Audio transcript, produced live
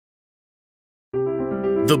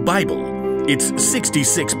The Bible. It's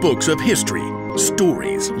 66 books of history,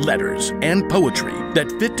 stories, letters, and poetry that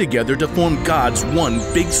fit together to form God's one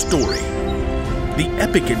big story. The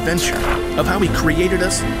epic adventure of how He created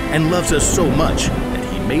us and loves us so much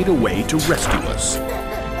that He made a way to rescue us.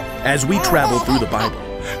 As we travel through the Bible,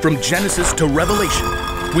 from Genesis to Revelation,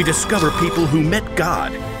 we discover people who met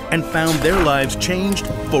God and found their lives changed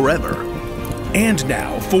forever. And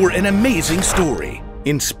now for an amazing story,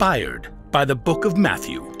 inspired by the book of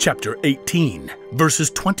Matthew, chapter 18, verses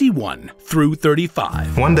 21 through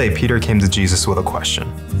 35. One day, Peter came to Jesus with a question.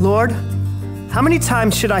 Lord, how many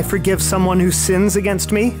times should I forgive someone who sins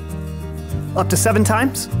against me? Up to 7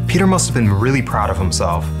 times? Peter must have been really proud of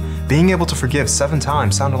himself. Being able to forgive 7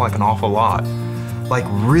 times sounded like an awful lot. Like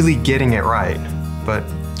really getting it right. But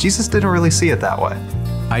Jesus didn't really see it that way.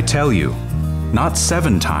 I tell you, not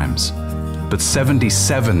 7 times, but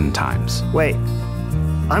 77 times. Wait,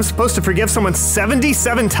 I'm supposed to forgive someone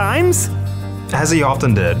 77 times? As he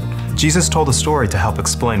often did, Jesus told a story to help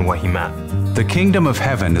explain what he meant. The kingdom of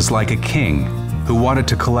heaven is like a king who wanted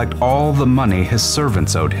to collect all the money his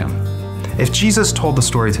servants owed him. If Jesus told the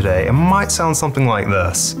story today, it might sound something like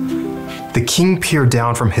this. The king peered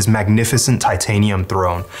down from his magnificent titanium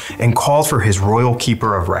throne and called for his royal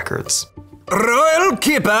keeper of records. Royal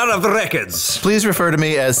Keeper of Records. Please refer to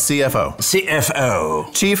me as CFO.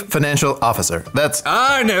 CFO. Chief Financial Officer. That's...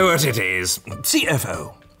 I know what it is.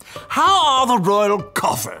 CFO. How are the royal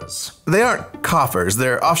coffers? They aren't coffers,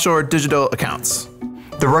 they're offshore digital accounts.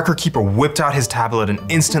 The record keeper whipped out his tablet and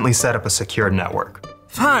instantly set up a secured network.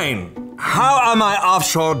 Fine. How are my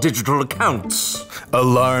offshore digital accounts?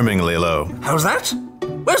 Alarmingly low. How's that?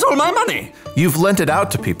 Where's all my money? You've lent it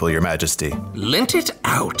out to people, Your Majesty. Lent it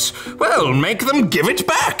out? Well, make them give it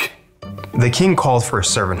back. The king called for a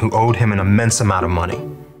servant who owed him an immense amount of money.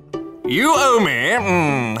 You owe me?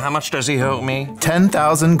 How much does he owe me?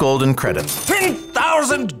 10,000 golden credits.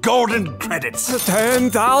 10,000 golden credits.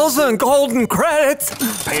 10,000 golden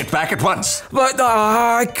credits? Pay it back at once. But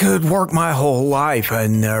I could work my whole life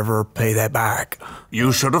and never pay that back.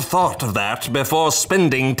 You should have thought of that before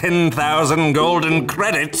spending 10,000 golden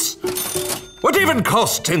credits. What even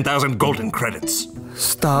costs 10,000 golden credits?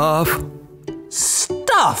 Stuff.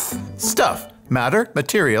 Stuff? Stuff. Matter,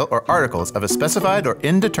 material, or articles of a specified or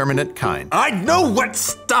indeterminate kind. I know what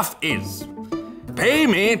stuff is. Pay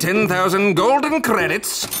me 10,000 golden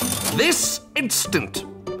credits this instant,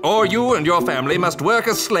 or you and your family must work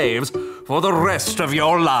as slaves for the rest of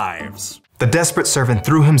your lives. The desperate servant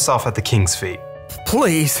threw himself at the king's feet.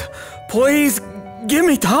 Please, please, give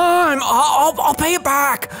me time. I'll pay it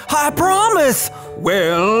back. I promise.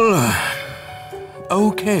 Well,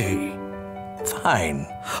 okay, fine.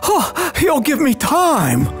 Oh, you'll give me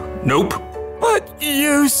time. Nope. But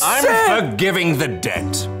you said... I'm forgiving the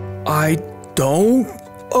debt. I don't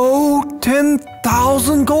owe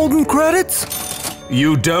 10,000 golden credits?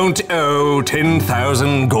 You don't owe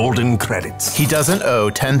 10,000 golden credits. He doesn't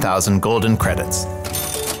owe 10,000 golden credits.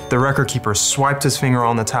 The record keeper swiped his finger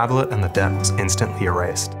on the tablet and the debt was instantly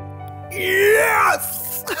erased.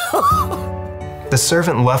 Yes! The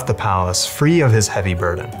servant left the palace free of his heavy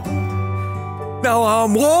burden. Now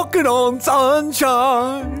I'm walking on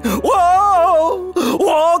sunshine. Whoa!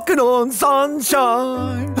 Walking on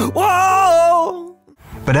sunshine. Whoa!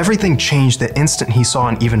 But everything changed the instant he saw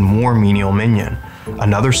an even more menial minion,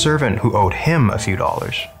 another servant who owed him a few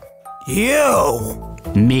dollars. You.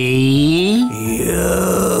 Me? You.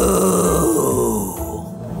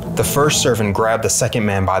 The first servant grabbed the second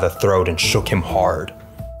man by the throat and shook him hard.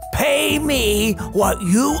 Pay me what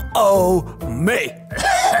you owe me.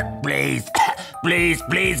 Please, please,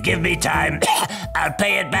 please give me time. I'll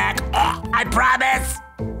pay it back. I promise.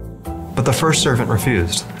 But the first servant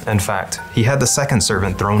refused. In fact, he had the second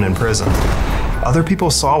servant thrown in prison. Other people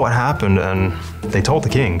saw what happened and they told the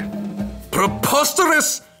king.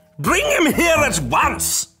 Preposterous! Bring him here at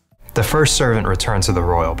once! The first servant returned to the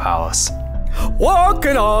royal palace.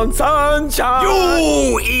 Walking on sunshine.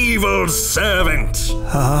 You evil servant!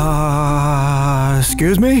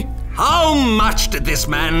 Excuse me? How much did this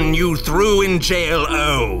man you threw in jail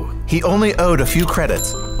owe? He only owed a few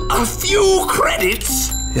credits. A few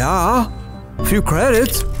credits? Yeah, a few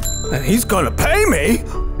credits. And he's gonna pay me.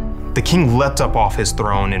 The king leapt up off his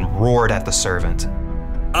throne and roared at the servant.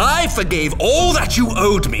 I forgave all that you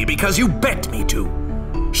owed me because you begged me to.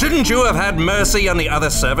 Shouldn't you have had mercy on the other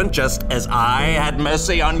servant just as I had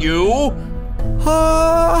mercy on you?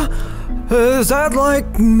 Is that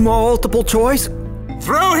like multiple choice?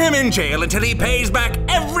 Throw him in jail until he pays back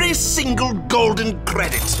every single golden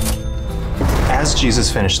credit. As Jesus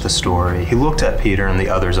finished the story, he looked at Peter and the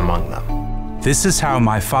others among them. This is how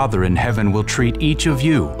my Father in heaven will treat each of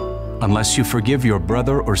you, unless you forgive your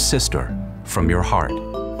brother or sister from your heart.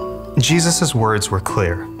 Jesus' words were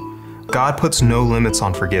clear. God puts no limits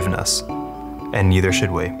on forgiveness, and neither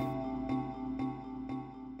should we.